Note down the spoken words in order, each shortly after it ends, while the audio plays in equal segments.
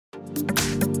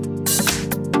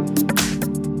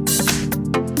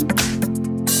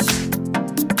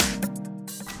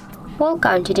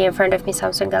Welcome, today in front of me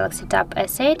Samsung Galaxy Tab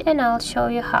S8 and I'll show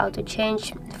you how to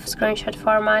change screenshot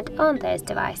format on this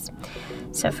device.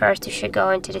 So first you should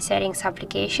go into the settings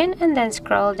application and then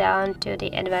scroll down to the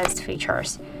advanced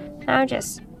features. Now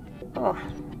just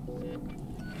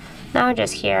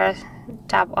here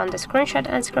tap on the screenshot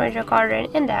and screen recording,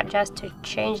 and that just to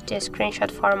change the screenshot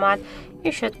format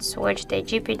you should switch the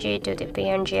JPG to the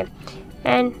PNG,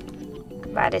 and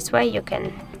by this way you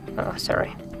can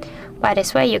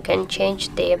change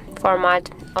the format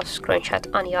of screenshot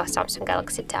on your Samsung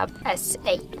Galaxy Tab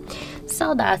S8.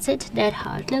 So that's it, that's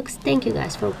how it looks. Thank you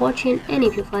guys for watching, and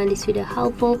if you find this video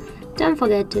helpful, don't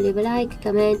forget to leave a like,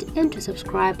 comment and to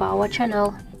subscribe our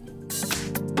channel.